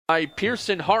by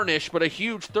Pearson Harnish, but a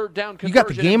huge third down conversion. You got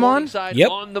the game on? Yep.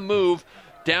 On the move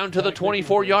down to the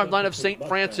 24-yard line of St.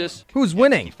 Francis. Who's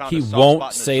winning? He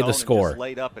won't say the score.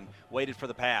 Laid up and waited for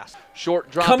the pass.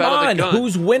 Short drop Come out of on, the gun.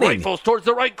 who's winning? Rifles towards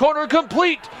the right corner,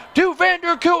 complete to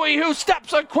Vander Cooey, who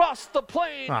steps across the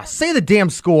plane. Say the damn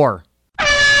score.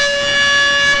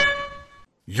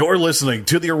 You're listening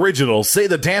to the original Say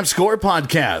the Damn Score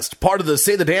podcast, part of the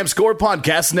Say the Damn Score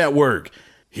podcast network.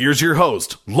 Here's your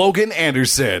host, Logan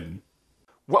Anderson.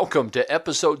 Welcome to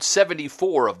episode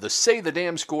 74 of the Say the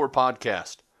Damn Score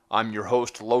podcast. I'm your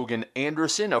host, Logan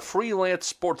Anderson, a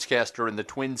freelance sportscaster in the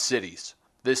Twin Cities.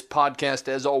 This podcast,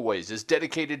 as always, is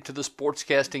dedicated to the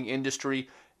sportscasting industry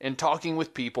and talking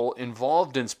with people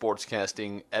involved in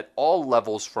sportscasting at all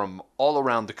levels from all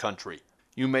around the country.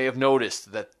 You may have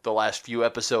noticed that the last few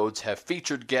episodes have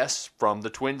featured guests from the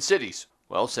Twin Cities.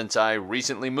 Well, since I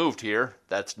recently moved here,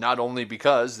 that's not only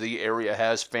because the area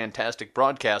has fantastic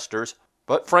broadcasters,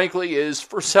 but frankly is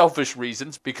for selfish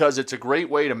reasons because it's a great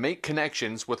way to make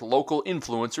connections with local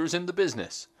influencers in the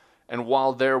business. And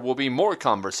while there will be more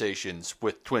conversations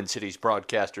with Twin Cities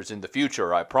broadcasters in the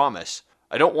future, I promise,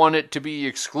 I don't want it to be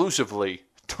exclusively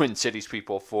Twin Cities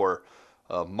people for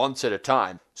months at a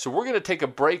time. So we're going to take a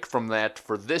break from that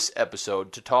for this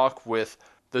episode to talk with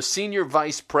the Senior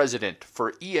Vice President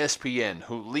for ESPN,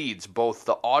 who leads both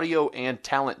the audio and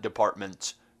talent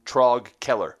departments, Trog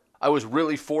Keller. I was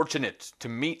really fortunate to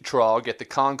meet Trog at the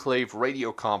Conclave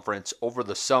Radio Conference over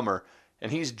the summer,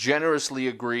 and he's generously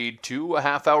agreed to a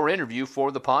half-hour interview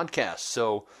for the podcast.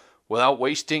 So, without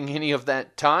wasting any of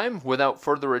that time, without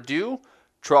further ado,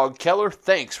 Trog Keller,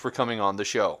 thanks for coming on the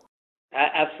show.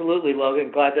 Absolutely,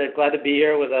 Logan. Glad to be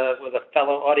here with a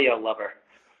fellow audio lover.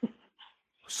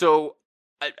 So,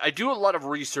 I do a lot of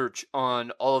research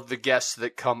on all of the guests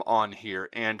that come on here,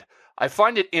 and I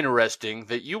find it interesting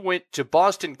that you went to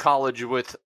Boston College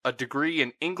with a degree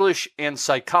in English and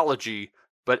psychology,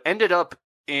 but ended up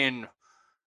in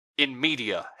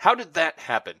media. How did that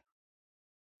happen?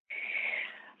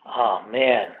 Oh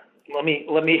man, let me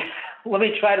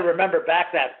try to remember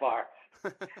back that far.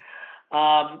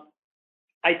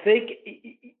 I think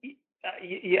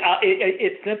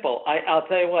it's simple. I'll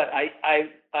tell you what.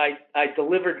 I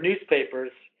delivered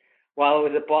newspapers while I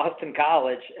was at Boston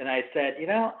College, and I said,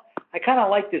 I kind of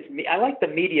like this. I like the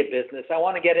media business. I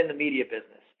want to get in the media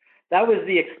business. That was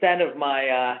the extent of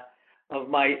my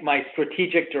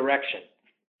strategic direction.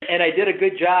 And I did a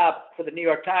good job for the New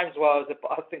York Times while I was at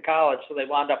Boston College, so they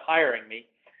wound up hiring me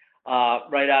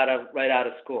right out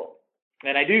of school.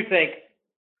 And I do think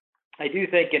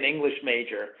an English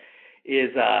major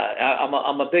is.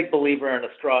 I'm a big believer in a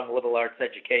strong liberal arts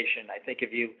education. I think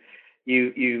if you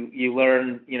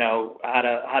learn how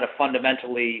to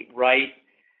fundamentally write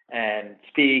and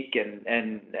speak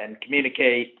and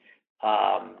communicate,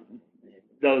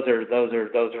 those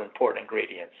are important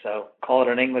ingredients. So call it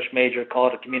an English major, call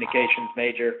it a communications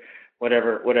major,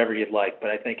 whatever you'd like. But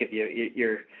I think if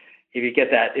you get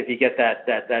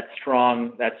that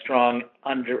strong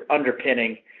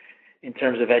underpinning in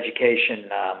terms of education,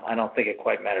 I don't think it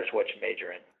quite matters what you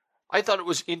major in. I thought it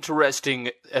was interesting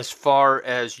as far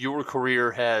as your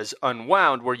career has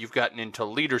unwound, where you've gotten into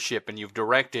leadership and you've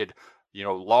directed,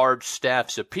 large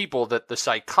staffs of people, that the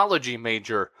psychology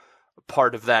major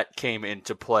part of that came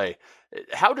into play.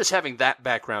 How does having that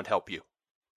background help you?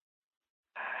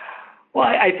 Well,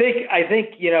 I think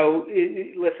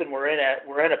listen, we're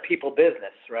in a people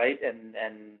business, right? And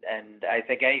I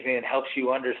think anything that helps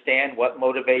you understand what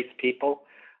motivates people,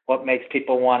 what makes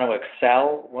people want to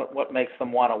excel, what makes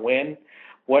them want to win,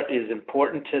 what is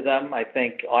important to them. I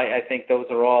think those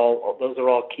are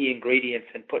all key ingredients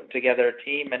in putting together a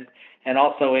team and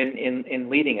also in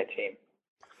leading a team.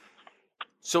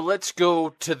 So let's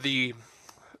go to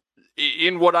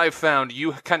in what I've found,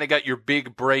 you kind of got your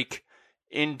big break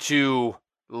into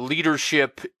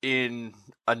leadership in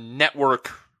a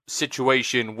network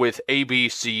situation with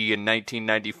ABC in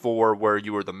 1994, where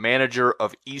you were the manager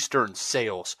of Eastern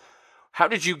Sales. How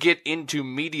did you get into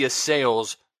media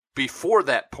sales before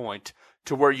that point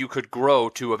to where you could grow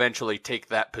to eventually take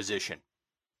that position?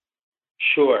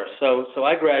 Sure. So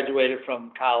I graduated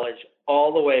from college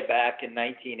all the way back in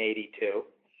 1982.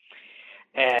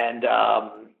 And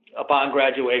upon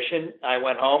graduation, I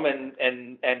went home and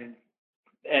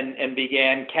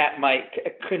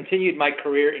continued my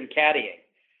career in caddying.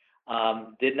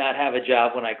 Did not have a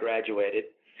job when I graduated,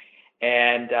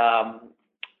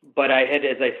 but I had,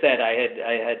 as I said, I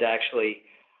had actually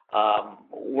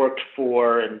worked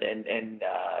for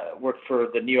worked for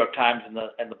the New York Times and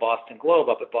the Boston Globe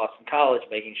up at Boston College,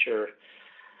 making sure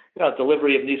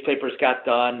delivery of newspapers got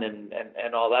done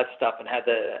and all that stuff, and had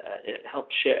it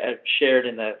helped shared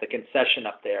in the concession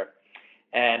up there.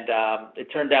 And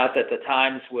it turned out that the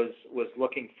Times was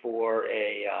looking for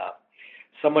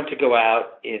someone to go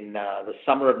out in the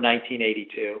summer of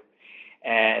 1982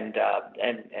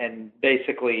 and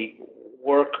basically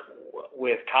work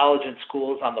with college and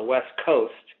schools on the West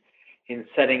Coast in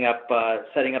setting up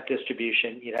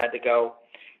distribution. You had to go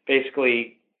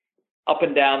basically up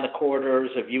and down the corridors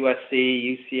of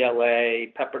USC,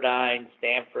 UCLA, Pepperdine,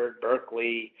 Stanford,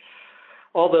 Berkeley,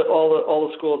 all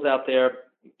the schools out there,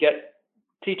 get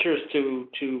teachers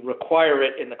to require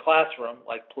it in the classroom,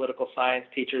 like political science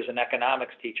teachers and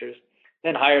economics teachers,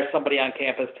 then hire somebody on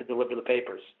campus to deliver the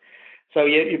papers. So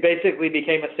you basically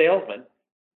became a salesman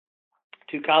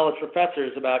to college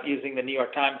professors about using the New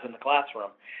York Times in the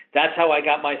classroom. That's how I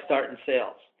got my start in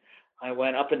sales. I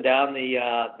went up and down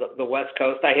the West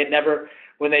Coast. I had never,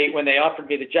 when they offered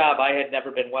me the job, I had never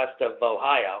been west of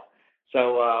Ohio.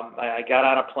 So I got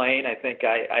on a plane. I think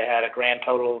I had a grand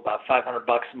total of about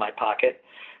 $500 in my pocket,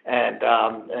 and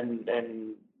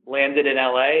landed in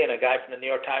LA. And a guy from the New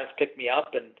York Times picked me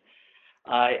up, and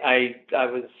I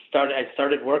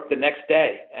started work the next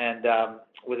day, and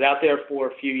was out there for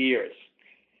a few years.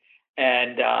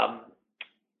 And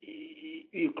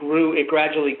it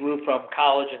gradually grew from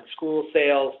college and school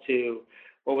sales to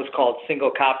what was called single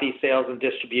copy sales and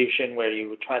distribution, where you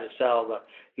would try to sell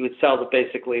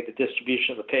basically the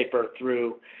distribution of the paper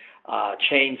through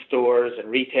chain stores and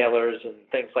retailers and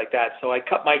things like that. So I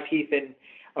cut my teeth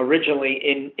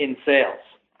originally in sales.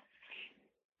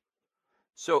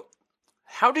 So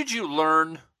how did you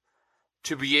learn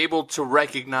to be able to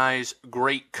recognize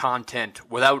great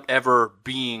content without ever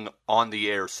being on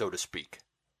the air, so to speak?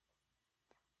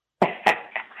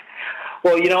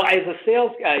 Well, as a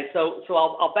sales guy, so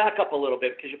I'll back up a little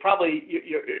bit, because you're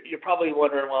probably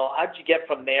wondering, well, how did you get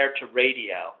from there to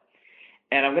radio?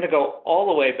 And I'm going to go all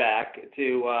the way back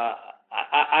to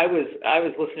I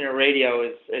was listening to radio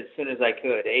as soon as I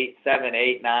could. 8, 7,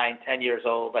 8, 9, 10 years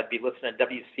old. I'd be listening to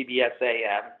WCBS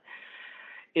AM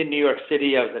in New York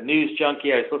City. I was a news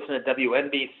junkie. I was listening to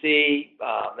WNBC.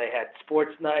 They had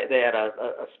sports night. They had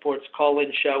a sports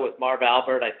call-in show with Marv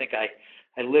Albert. I think I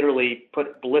literally put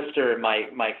a blister in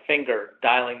my finger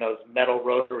dialing those metal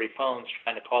rotary phones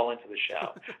trying to call into the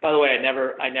show. By the way, I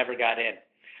never got in.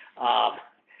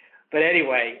 But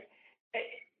anyway,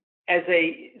 and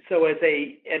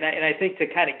I think to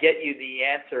kind of get you the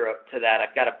answer to that,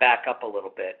 I've got to back up a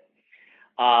little bit.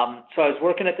 So I was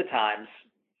working at the Times,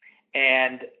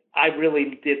 and I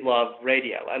really did love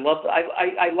radio. I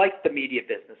liked the media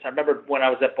business. I remember when I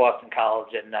was at Boston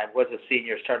College and I was a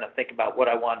senior, starting to think about what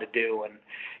I wanted to do. And,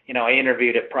 I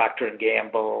interviewed at Procter &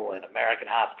 Gamble and American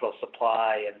Hospital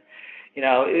Supply. And,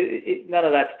 none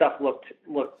of that stuff looked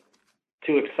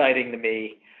too exciting to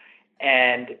me.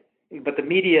 But the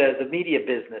media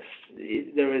business,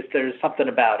 there's something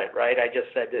about it, right? I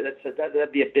just said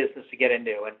that'd be a business to get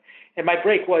into. And my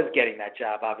break was getting that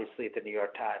job, obviously, at the New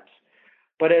York Times.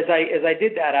 But as I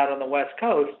did that out on the West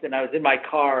Coast, and I was in my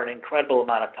car an incredible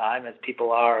amount of time, as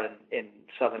people are in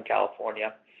Southern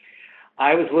California,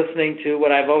 I was listening to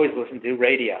what I've always listened to,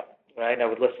 radio, right? I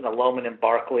would listen to Lohman and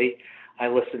Barkley. I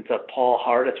listened to Paul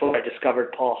Hart. That's where I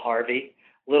discovered Paul Harvey.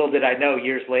 Little did I know,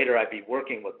 years later, I'd be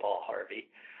working with Paul Harvey.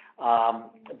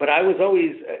 But I was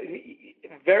always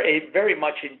very, very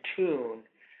much in tune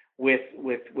with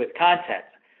content,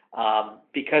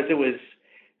 because it was,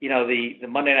 the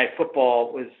Monday Night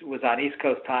Football was on East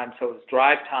Coast time, so it was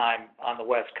drive time on the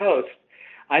West Coast.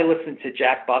 I listened to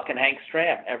Jack Buck and Hank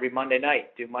Stram every Monday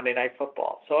night, do Monday Night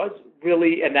Football. So I was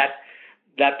really, and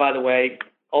that by the way,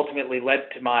 ultimately led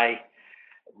to my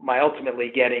ultimately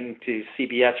getting to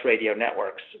CBS radio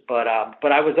networks. But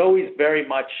I was always very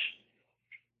much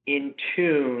in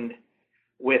tune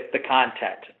with the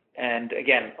content, and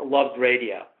again, loved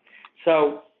radio.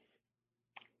 So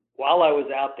while I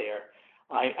was out there,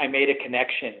 I made a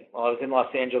connection. While I was in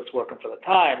Los Angeles working for the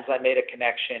Times, I made a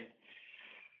connection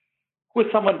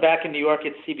with someone back in New York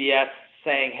at CBS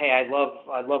saying, "Hey, I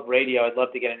love radio. I'd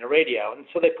love to get into radio." And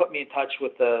so they put me in touch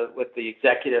with the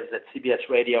executives at CBS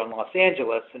Radio in Los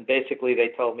Angeles, and basically they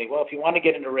told me, "Well, if you want to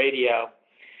get into radio,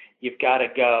 you've got to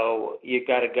go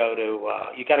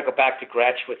back to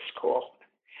graduate school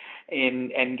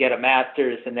and get a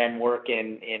master's, and then work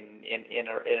in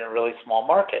a really small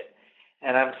market."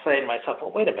 And I'm saying to myself,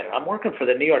 "Well, wait a minute. I'm working for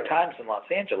the New York Times in Los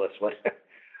Angeles. What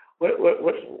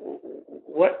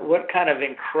kind of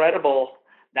incredible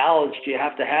knowledge do you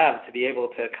have to be able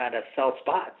to kind of sell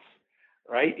spots,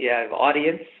 right? You have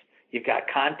audience, you've got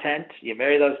content. You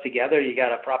marry those together, you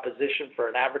got a proposition for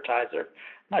an advertiser.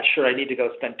 I'm not sure I need to go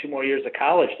spend 2 more years of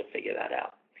college to figure that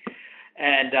out.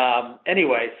 And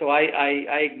anyway, so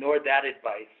I ignored that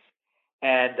advice,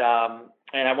 and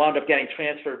I wound up getting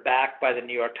transferred back by the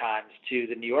New York Times to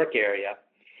the New York area,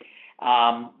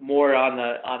 more on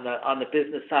the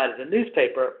business side of the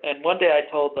newspaper. And one day I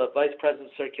told the vice president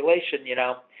of circulation,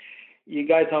 you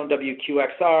guys own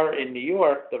WQXR in New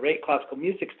York, the rate classical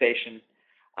music station.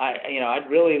 I'd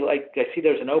really like, I see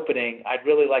there's an opening. I'd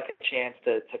really like a chance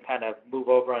to kind of move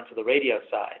over onto the radio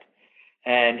side.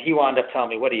 And he wound up telling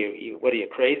me, what are you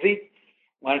crazy?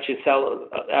 Why don't you sell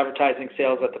advertising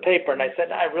sales at the paper? And I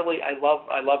said, I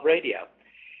love radio.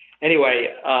 Anyway,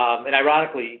 and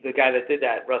ironically, the guy that did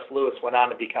that, Russ Lewis, went on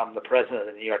to become the president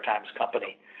of the New York Times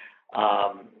Company.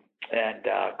 And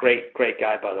great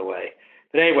guy, by the way.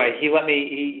 But anyway,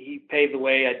 he paved the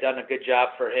way. I'd done a good job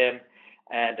for him.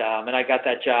 And I got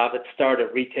that job at start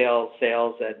of retail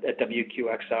sales at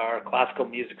WQXR, a classical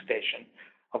music station,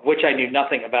 of which I knew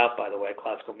nothing about, by the way,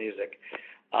 classical music.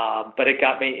 But it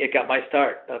got my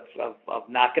start of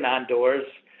knocking on doors.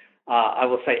 I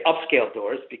will say upscale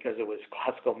doors because it was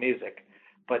classical music,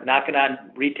 but knocking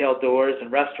on retail doors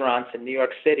and restaurants in New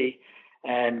York City,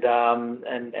 and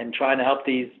trying to help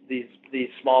these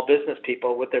small business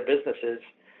people with their businesses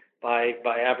by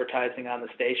advertising on the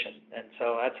station. And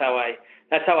so that's how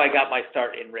I got my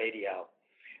start in radio.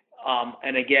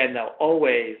 And again, though,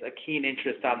 always a keen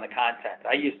interest on the content.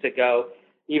 I used to go,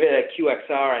 even at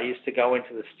QXR, I used to go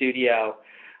into the studio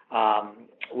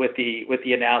with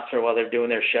the announcer while they're doing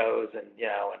their shows, and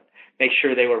make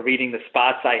sure they were reading the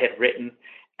spots I had written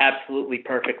absolutely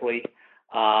perfectly,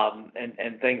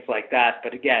 and things like that.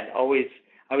 But again, I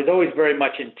was always very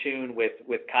much in tune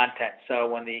with content. So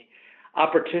when the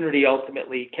opportunity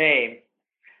ultimately came,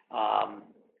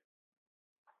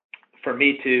 for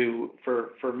me to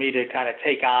kind of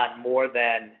take on more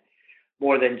than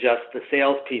just the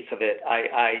sales piece of it,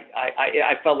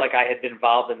 I felt like I had been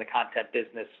involved in the content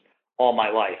business all my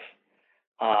life.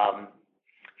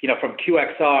 From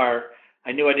QXR,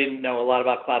 I knew I didn't know a lot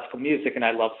about classical music, and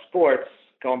I love sports.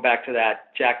 Going back to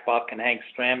that Jack Buck and Hank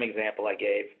Stram example I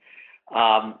gave,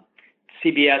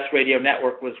 CBS Radio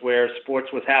Network was where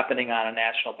sports was happening on a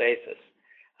national basis.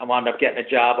 I wound up getting a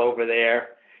job over there,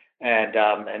 and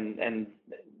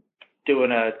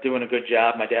doing a good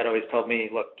job. My dad always told me,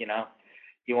 look,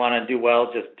 you want to do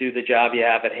well, just do the job you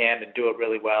have at hand and do it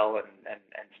really well, and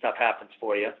stuff happens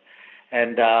for you.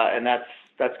 And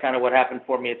that's kind of what happened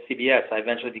for me at CBS. I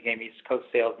eventually became East Coast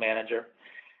sales manager,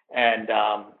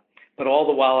 but all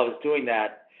the while I was doing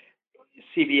that,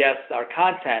 CBS, our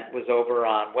content was over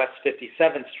on West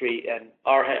 57th Street, and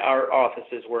our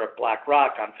offices were at Black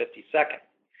Rock on 52nd.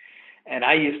 And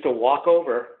I used to walk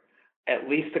over at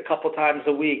least a couple times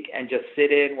a week and just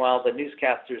sit in while the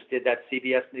newscasters did that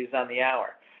CBS News on the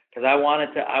Hour, because I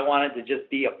wanted to just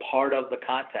be a part of the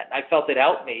content. I felt it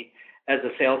helped me as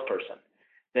a salesperson.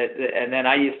 And then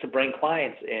I used to bring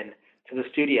clients in to the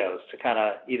studios to kind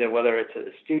of either, whether it's at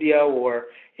the studio or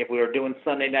if we were doing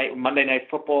Monday night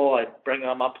football, I'd bring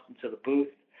them up into the booth.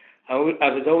 I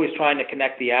was always trying to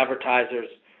connect the advertisers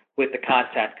with the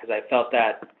content, because I felt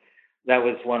that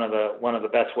was one of the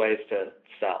best ways to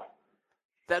sell.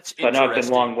 That's interesting. I know I've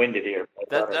been long-winded here.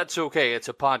 That's okay. It's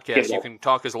a podcast. You can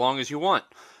talk as long as you want.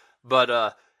 But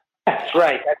that's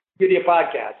right. That's the beauty of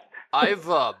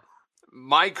podcasts.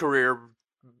 My career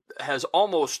has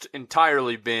almost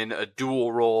entirely been a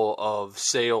dual role of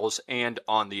sales and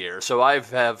on the air. So I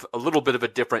have a little bit of a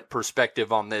different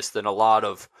perspective on this than a lot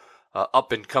of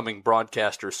up-and-coming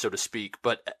broadcasters, so to speak.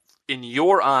 But in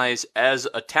your eyes, as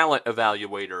a talent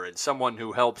evaluator and someone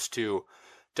who helps to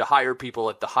hire people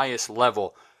at the highest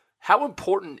level, how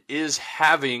important is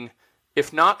having,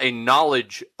 if not a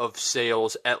knowledge of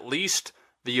sales, at least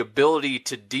the ability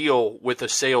to deal with a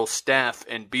sales staff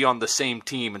and be on the same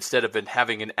team instead of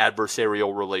having an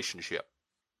adversarial relationship?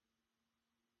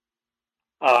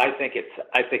 Oh, I think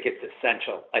it's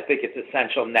essential. I think it's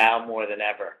essential now more than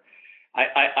ever.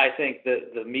 I think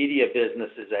the media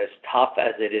business is as tough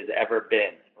as it has ever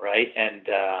been, right? And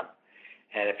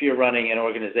if you're running an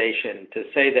organization, to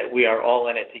say that we are all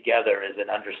in it together is an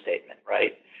understatement,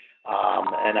 right?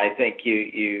 And I think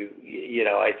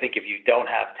I think if you don't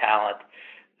have talent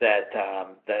that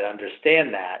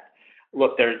understand that,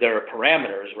 look, there are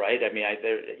parameters, right? I mean,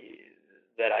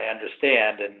 that I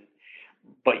understand,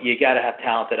 but you got to have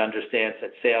talent that understands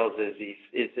that sales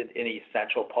is an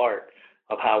essential part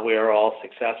of how we're all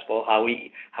successful, how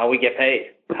we get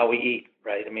paid, how we eat,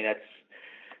 right? I mean,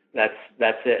 that's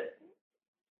it.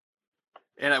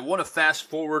 And I want to fast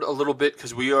forward a little bit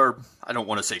because we are, I don't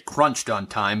want to say crunched on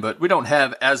time, but we don't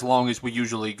have as long as we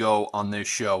usually go on this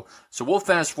show. So we'll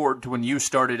fast forward to when you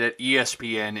started at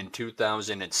ESPN in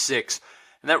 2006.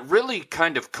 And that really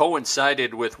kind of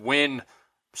coincided with when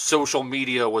social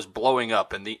media was blowing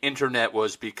up and the internet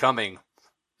was becoming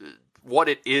what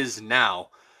it is now.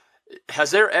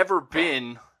 Has there ever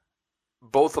been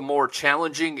both a more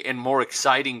challenging and more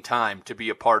exciting time to be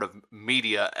a part of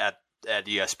media at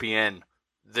ESPN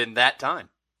than that time?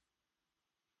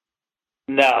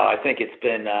 No, I think it's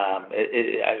been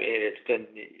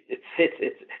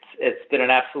it's been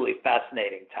an absolutely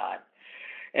fascinating time,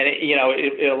 and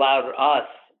it allowed us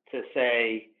to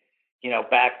say,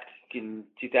 back in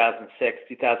 2006,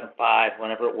 2005,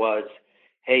 whenever it was,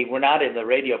 hey, we're not in the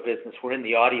radio business, we're in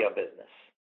the audio business,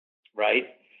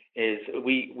 right?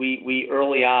 We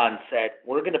early on said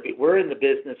we're in the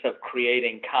business of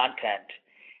creating content,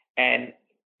 and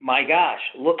my gosh,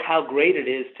 look how great it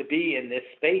is to be in this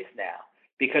space now,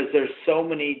 because there's so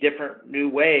many different new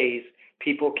ways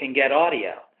people can get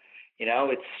audio.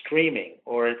 It's streaming,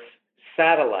 or it's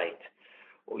satellite,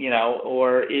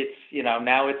 or it's,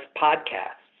 now it's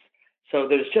podcasts. So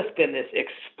there's just been this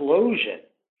explosion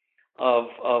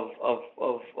of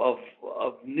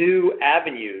new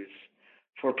avenues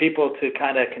for people to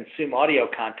kind of consume audio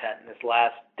content in this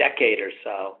last decade or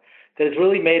so that has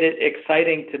really made it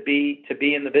exciting to be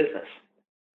in the business.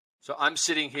 So I'm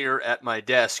sitting here at my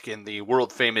desk in the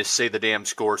world-famous Say the Damn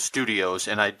Score studios,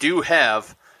 and I do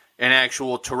have an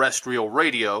actual terrestrial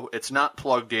radio. It's not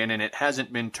plugged in, and it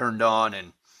hasn't been turned on,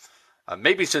 and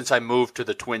maybe since I moved to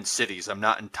the Twin Cities. I'm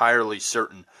not entirely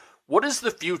certain. What is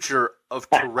the future of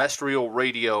terrestrial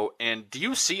radio, and do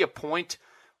you see a point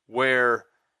where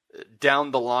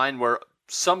down the line where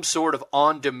some sort of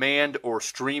on-demand or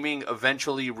streaming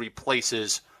eventually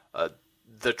replaces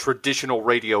the traditional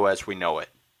radio as we know it?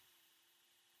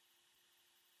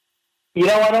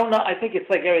 I don't know. I think it's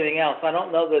like everything else. I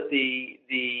don't know that the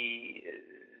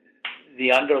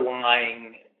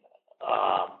underlying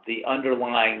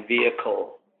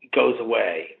vehicle goes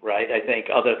away, right? I think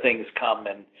other things come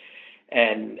and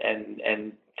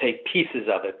take pieces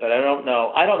of it, but I don't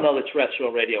know that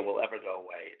terrestrial radio will ever go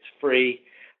away. It's free.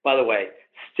 By the way,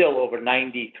 still over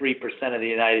 93% of the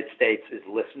United States is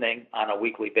listening on a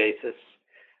weekly basis.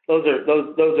 Those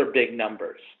are big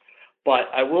numbers.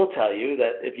 But I will tell you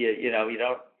that if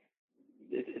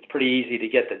it's pretty easy to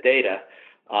get the data.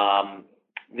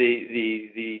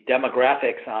 The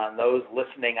demographics on those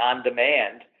listening on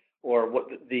demand, or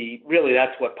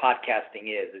that's what podcasting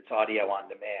is. It's audio on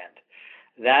demand.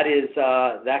 That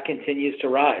continues to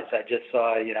rise. I just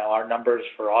saw, our numbers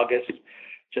for August.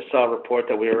 Just saw a report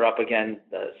that we were up again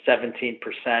 17%,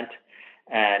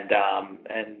 and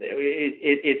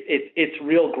it's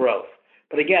real growth.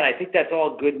 But again, I think that's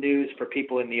all good news for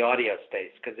people in the audio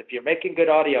space, because if you're making good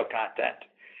audio content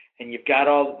and you've got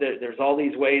there's all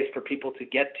these ways for people to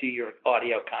get to your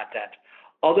audio content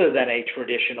other than a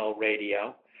traditional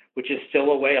radio, which is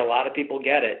still a way a lot of people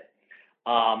get it.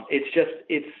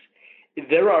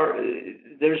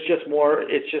 There's just more.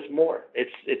 It's just more.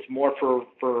 It's more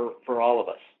for all of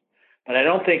us. But I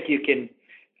don't think you can.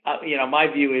 My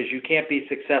view is you can't be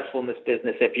successful in this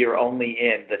business if you're only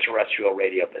in the terrestrial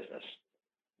radio business.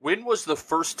 When was the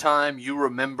first time you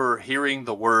remember hearing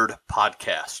the word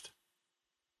podcast?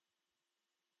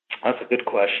 That's a good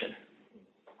question.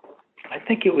 I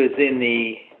think it was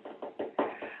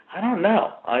I don't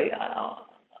know.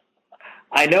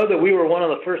 I know that we were one of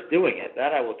the first doing it.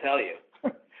 That I will tell you.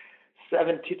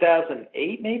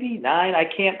 2008, maybe 9. I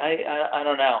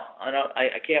don't know.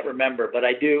 I can't remember, but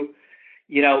I do.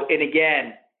 And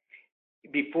again,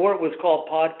 before it was called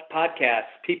podcasts,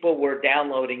 people were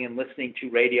downloading and listening to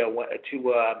radio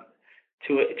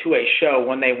to a show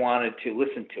when they wanted to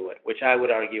listen to it, which I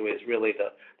would argue is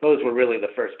those were really the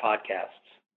first podcasts.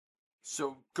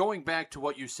 So going back to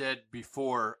what you said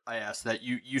before I asked that,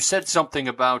 you said something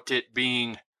about it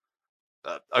being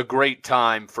a great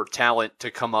time for talent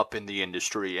to come up in the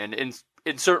industry. And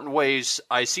in certain ways,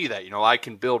 I see that. I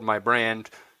can build my brand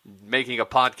making a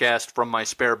podcast from my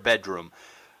spare bedroom.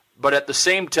 But at the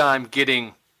same time,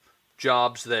 getting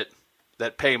jobs that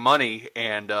pay money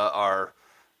and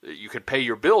you could pay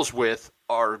your bills with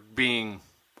are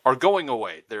going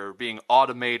away. They're being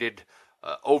automated.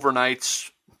 Overnights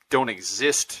don't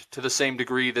exist to the same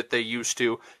degree that they used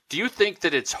to. Do you think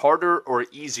that it's harder or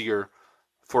easier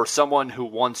for someone who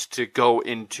wants to go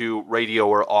into radio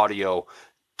or audio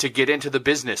to get into the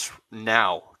business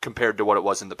now compared to what it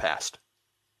was in the past?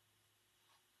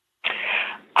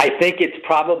 I think it's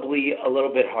probably a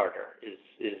little bit harder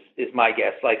is my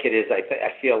guess, like it is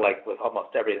I feel like with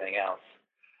almost everything else.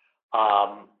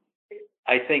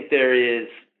 I think there is,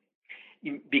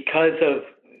 because of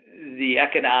the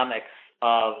economics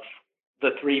of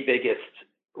the three biggest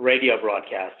radio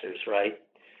broadcasters, right?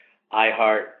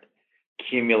 iHeart,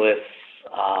 Cumulus,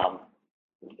 kind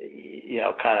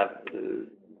of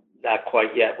not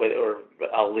quite yet, or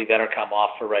I'll leave Entercom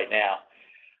off for right now.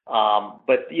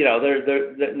 But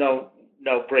there's no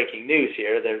breaking news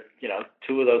here. There,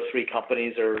 two of those three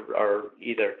companies are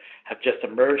either have just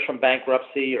emerged from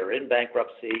bankruptcy or in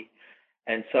bankruptcy,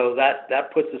 and so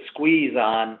that puts a squeeze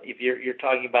on, if you're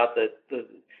talking about the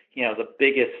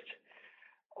biggest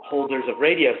holders of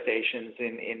radio stations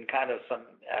in kind of some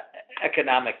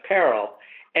economic peril.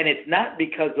 And it's not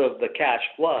because of the cash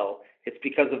flow, it's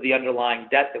because of the underlying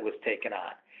debt that was taken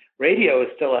on. Radio is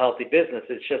still a healthy business.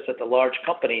 It's just that the large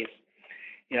companies,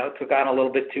 took on a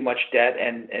little bit too much debt,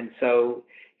 and so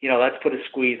that's put a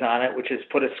squeeze on it, which has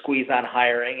put a squeeze on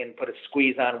hiring and put a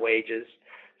squeeze on wages.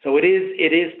 So it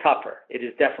is tougher. It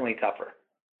is definitely tougher.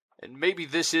 And maybe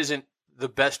this isn't the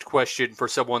best question for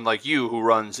someone like you who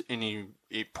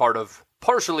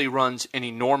partially runs an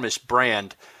enormous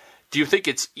brand. Do you think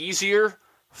it's easier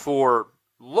for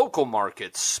local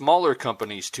markets, smaller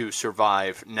companies, to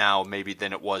survive now maybe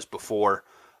than it was before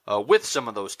with some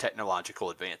of those technological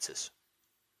advances?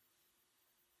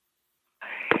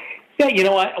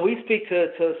 Yeah, we speak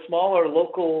to smaller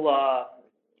local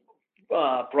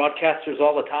broadcasters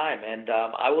all the time, and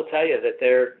I will tell you that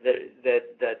they're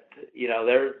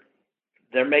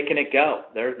making it go.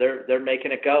 They're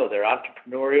making it go. They're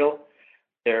entrepreneurial.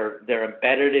 They're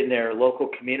embedded in their local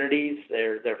communities.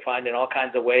 They're finding all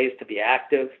kinds of ways to be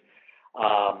active.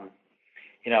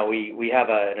 We have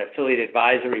an affiliate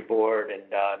advisory board and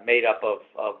made up of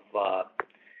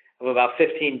about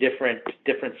 15 different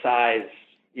size,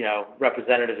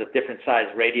 representatives of different size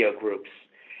radio groups.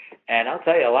 And I'll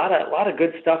tell you, a lot of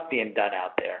good stuff being done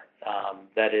out there.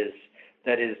 That is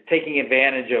taking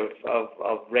advantage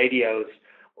of radio's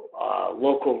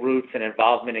local roots and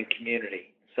involvement in community.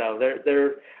 So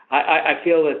I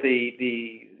feel that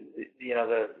the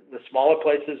smaller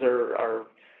places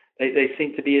they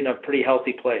seem to be in a pretty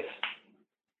healthy place.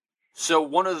 So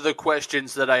one of the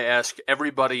questions that I ask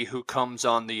everybody who comes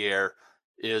on the air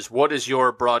is, what is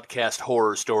your broadcast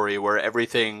horror story where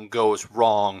everything goes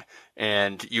wrong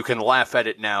and you can laugh at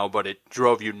it now, but it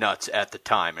drove you nuts at the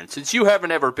time? And since you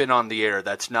haven't ever been on the air,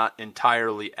 that's not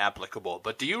entirely applicable.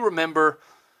 But do you remember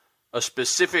a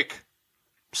specific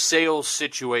sales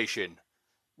situation,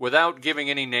 without giving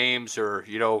any names or,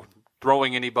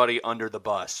 throwing anybody under the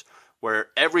bus, where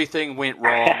everything went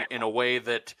wrong in a way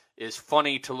that is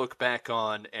funny to look back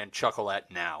on and chuckle at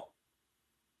now?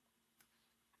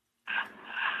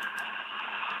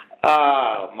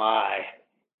 Oh my!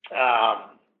 I'm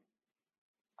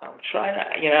trying to,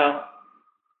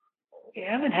 we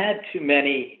haven't had too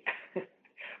many.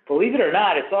 Believe it or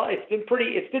not, it's been a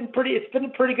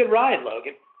pretty good ride,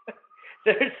 Logan.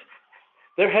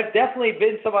 There have definitely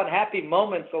been some unhappy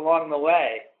moments along the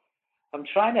way. I'm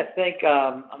trying to think.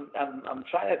 I'm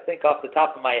trying to think off the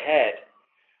top of my head.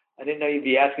 I didn't know you'd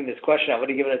be asking this question. I would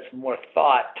have given it some more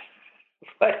thought,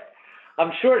 but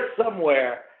I'm sure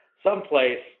somewhere,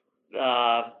 someplace.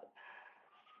 I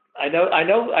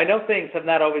know things have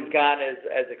not always gone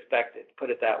as expected. Put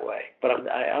it that way.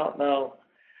 But I don't know.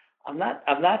 I'm not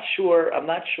sure. I'm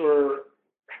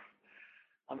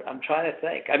trying to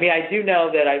think. I mean, I do know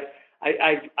that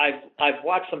I've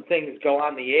watched some things go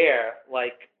on the air,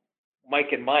 like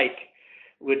Mike and Mike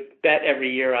would bet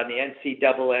every year on the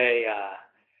NCAA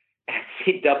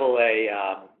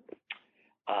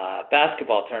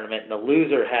basketball tournament, and the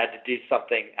loser had to do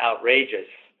something outrageous.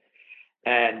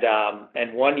 And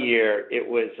one year it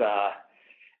was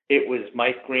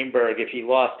Mike Greenberg. If he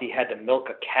lost, he had to milk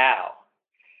a cow.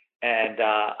 And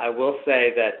I will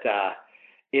say that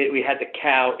we had the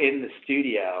cow in the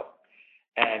studio,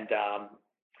 and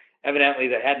evidently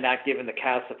they had not given the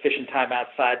cow sufficient time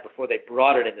outside before they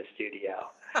brought it in the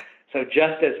studio. So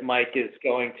just as Mike is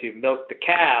going to milk the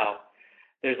cow,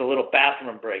 there's a little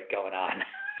bathroom break going on.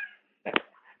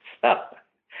 So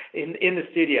in the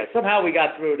studio. Somehow we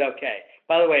got through it okay.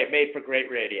 By the way, it made for great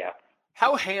radio.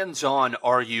 How hands-on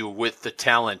are you with the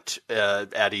talent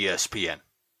at ESPN?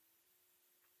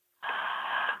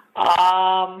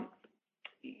 What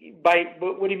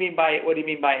do you mean by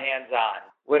hands-on?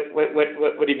 What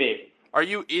do you mean? Are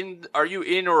you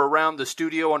in or around the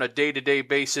studio on a day-to-day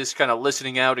basis, kind of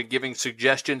listening out and giving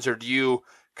suggestions, or do you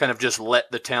kind of just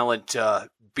let the talent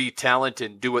be talent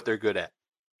and do what they're good at?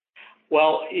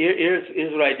 Well,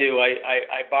 here's what I do.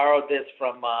 I borrowed this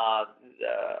from our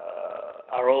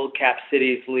old Cap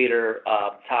Cities leader,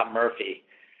 Tom Murphy.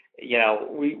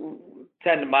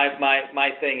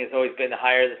 my thing has always been to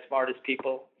hire the smartest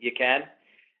people you can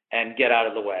and get out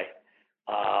of the way.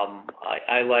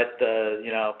 I let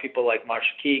people like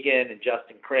Marsha Keegan and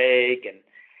Justin Craig and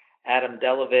Adam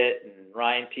Delavitt and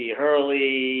Ryan T.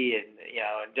 Hurley and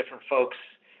and different folks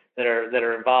that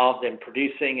are involved in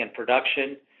producing and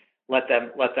production. Let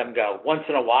them go. Once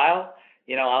in a while,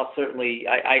 I'll certainly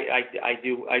I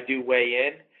do weigh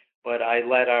in, but I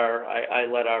let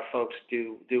our folks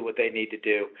do what they need to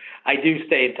do. I do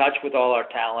stay in touch with all our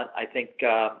talent. I think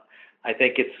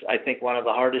one of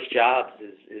the hardest jobs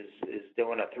is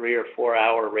doing a 3 or 4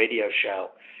 hour radio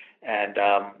show, and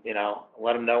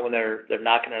let them know when they're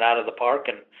knocking it out of the park,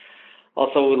 and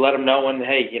also we let them know when,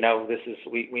 hey,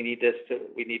 we need this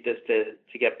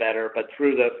to get better, but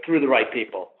through the right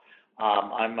people.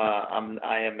 I'm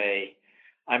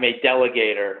a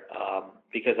delegator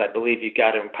because I believe you've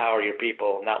got to empower your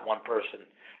people, not one person.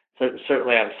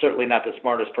 Certainly, I'm certainly not the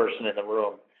smartest person in the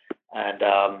room, and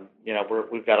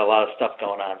we've got a lot of stuff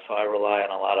going on, so I rely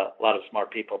on a lot of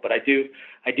smart people. But I do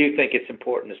think it's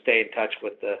important to stay in touch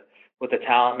with the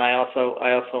talent, and I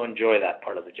also enjoy that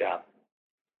part of the job.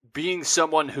 Being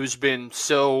someone who's been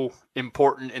so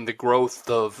important in the growth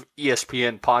of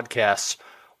ESPN podcasts,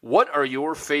 what are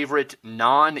your favorite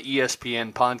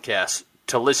non-ESPN podcasts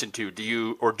to listen to? Do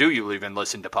you even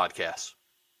listen to podcasts?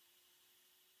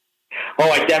 Oh,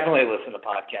 I definitely listen to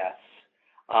podcasts.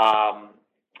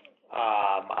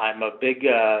 I'm a big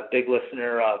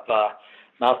listener of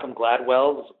Malcolm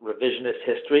Gladwell's Revisionist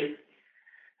History.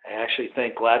 I actually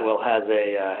think Gladwell has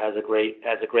a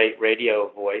great radio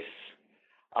voice.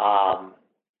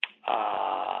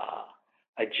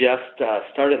 I just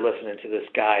started listening to this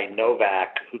guy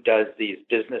Novak, who does these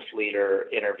business leader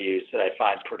interviews that I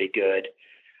find pretty good.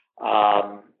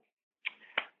 I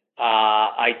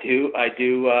do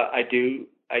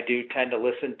tend to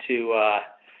listen to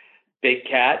Big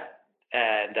Cat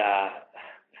and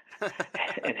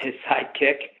and his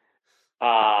sidekick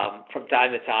from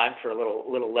time to time for a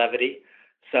little levity.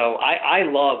 So I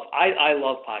love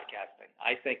podcasting.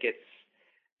 I think it's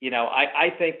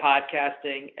I think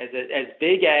podcasting as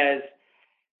big as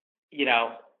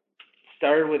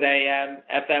started with AM,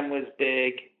 FM was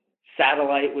big,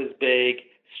 satellite was big,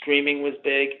 streaming was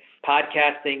big.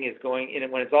 Podcasting is going,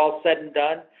 and when it's all said and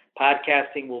done,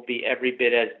 podcasting will be every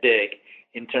bit as big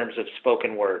in terms of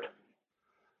spoken word.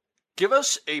 Give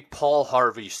us a Paul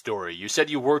Harvey story. You said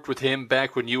you worked with him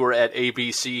back when you were at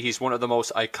ABC. He's one of the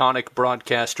most iconic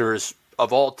broadcasters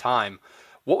of all time.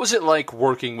 What was it like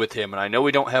working with him? And I know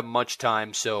we don't have much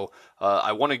time, so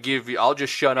I'll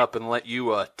just shut up and let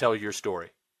you tell your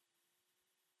story.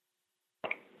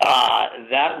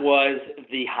 That was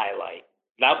the highlight.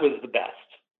 That was the best.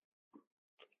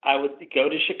 I would go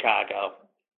to Chicago,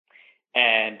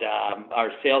 and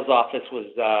our sales office was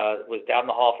down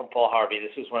the hall from Paul Harvey.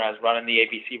 This was when I was running the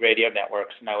ABC radio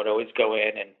networks, and I would always go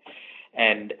in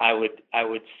and I would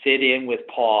sit in with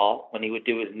Paul when he would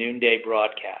do his noonday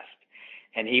broadcast.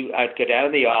 And I'd go down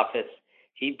to the office.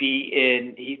 He'd be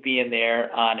in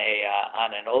there on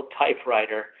an old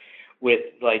typewriter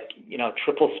with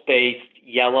triple spaced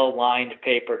yellow lined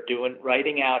paper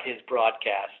writing out his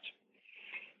broadcast.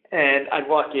 And I'd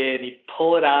walk in, he'd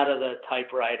pull it out of the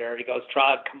typewriter. He goes,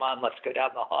 "Trog, come on, let's go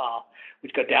down the hall."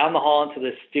 We'd go down the hall into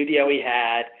the studio he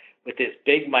had with this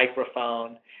big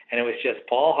microphone, and it was just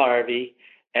Paul Harvey,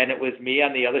 and it was me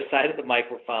on the other side of the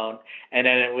microphone, and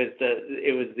then it was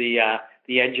the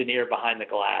engineer behind the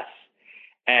glass,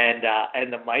 and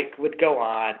the mic would go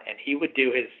on, and he would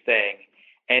do his thing,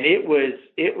 and it was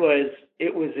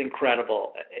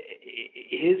incredible.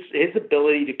 His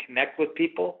ability to connect with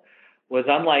people was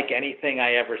unlike anything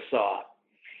I ever saw.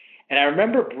 And I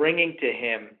remember bringing to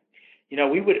him,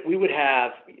 we would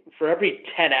have, for every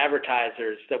 10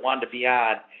 advertisers that wanted to be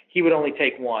on, he would only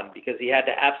take one because he had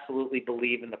to absolutely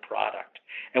believe in the product.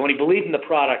 And when he believed in the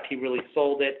product, he really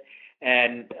sold it.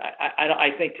 And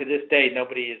I think to this day,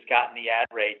 nobody has gotten the ad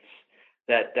rates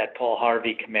that Paul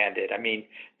Harvey commanded. I mean,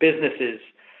 businesses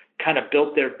kind of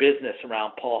built their business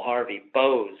around Paul Harvey,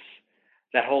 Bose,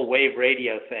 that whole wave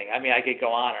radio thing. I mean, I could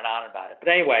go on and on about it. But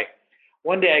anyway,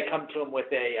 one day I come to him with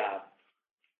a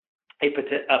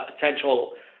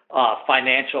potential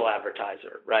financial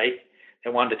advertiser, right?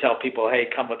 They wanted to tell people, hey,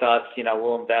 come with us,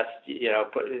 we'll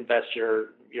invest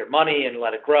your money and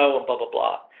let it grow and blah, blah,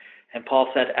 blah. And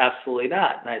Paul said, absolutely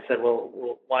not. And I said,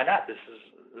 well, why not? This is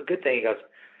a good thing.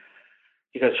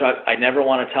 He goes, I never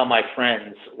want to tell my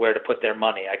friends where to put their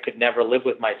money. I could never live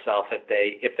with myself if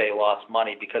they lost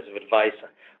money because of advice or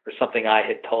something I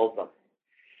had told them.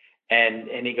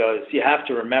 And he goes, you have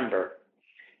to remember,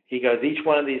 he goes, each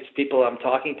one of these people I'm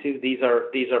talking to, these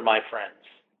are my friends.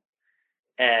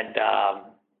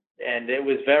 and it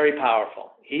was very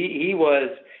powerful.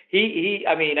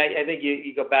 I mean, I think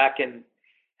you go back and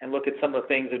look at some of the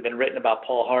things that have been written about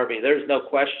Paul Harvey. There's no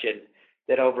question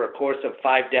that over a course of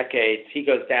 5 decades, he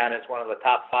goes down as one of the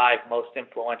top 5 most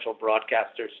influential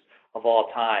broadcasters of all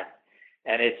time.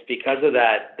 And it's because of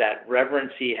that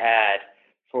reverence he had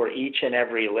for each and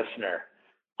every listener.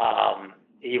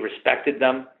 He respected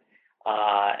them,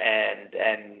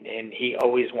 and he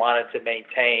always wanted to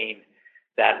maintain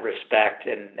that respect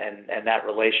and that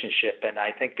relationship. And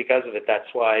I think because of it,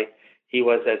 that's why he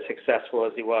was as successful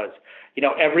as he was. You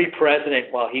know, every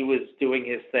president, while he was doing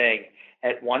his thing,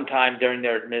 at one time during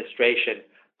their administration,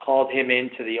 called him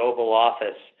into the Oval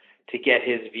Office to get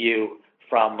his view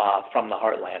from the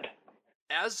heartland.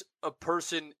 As a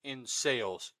person in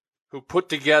sales who put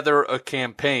together a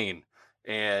campaign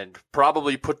and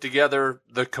probably put together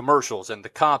the commercials and the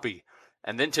copy,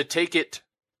 and then to take it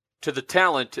to the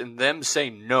talent and them say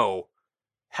no,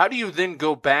 how do you then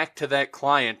go back to that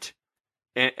client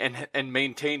and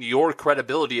maintain your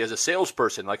credibility as a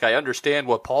salesperson? Like, I understand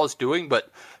what Paul's doing, but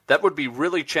that would be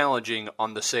really challenging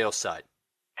on the sales side.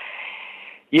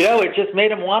 You know, it just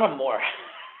made him want him more.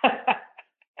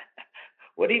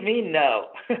 What do you mean no?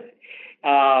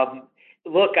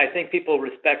 Look, I think people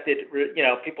respected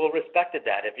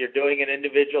that. If you're doing an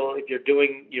individual, if you're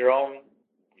doing your own,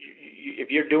 if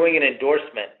you're doing an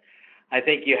endorsement, I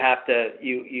think you have to,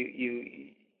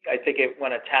 I think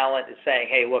when a talent is saying,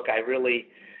 hey, look,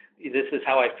 this is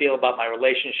how I feel about my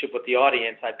relationship with the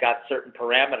audience, I've got certain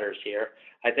parameters here,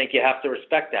 I think you have to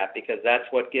respect that, because that's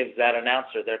what gives that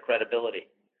announcer their credibility.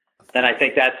 And I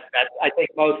think I think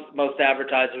most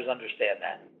advertisers understand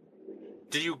that.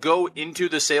 Do you go into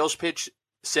the sales pitch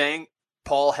saying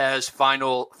Paul has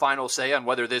final say on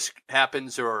whether this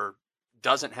happens or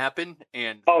doesn't happen?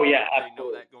 And oh yeah, they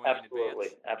know that going in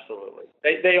advance? Absolutely.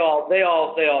 They all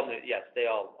knew. Yes, they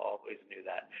all always knew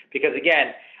that, because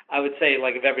again, I would say,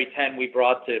 like, if every 10 we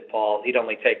brought to Paul, he'd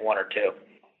only take 1 or 2.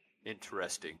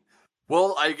 Interesting.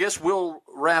 Well, I guess we'll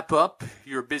wrap up.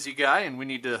 You're a busy guy, and we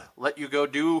need to let you go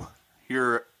do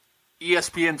your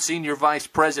ESPN Senior Vice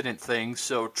President thing.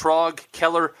 So, Trog,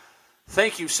 Keller,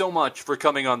 thank you so much for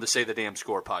coming on the Say the Damn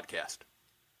Score podcast.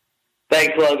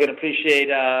 Thanks, Logan. Appreciate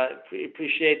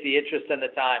the interest and the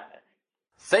time.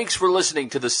 Thanks for listening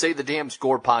to the Say the Damn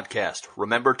Score podcast.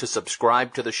 Remember to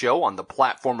subscribe to the show on the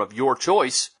platform of your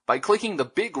choice by clicking the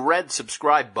big red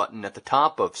subscribe button at the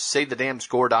top of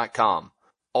SayTheDamnScore.com.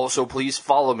 Also, please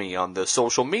follow me on the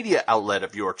social media outlet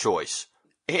of your choice.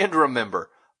 And remember,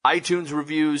 iTunes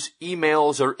reviews,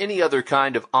 emails, or any other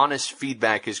kind of honest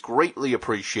feedback is greatly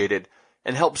appreciated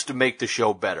and helps to make the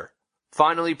show better.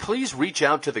 Finally, please reach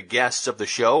out to the guests of the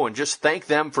show and just thank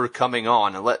them for coming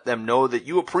on and let them know that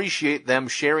you appreciate them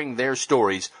sharing their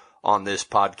stories on this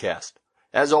podcast.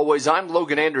 As always, I'm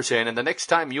Logan Anderson, and the next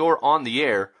time you're on the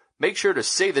air, make sure to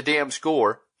say the damn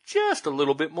score just a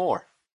little bit more.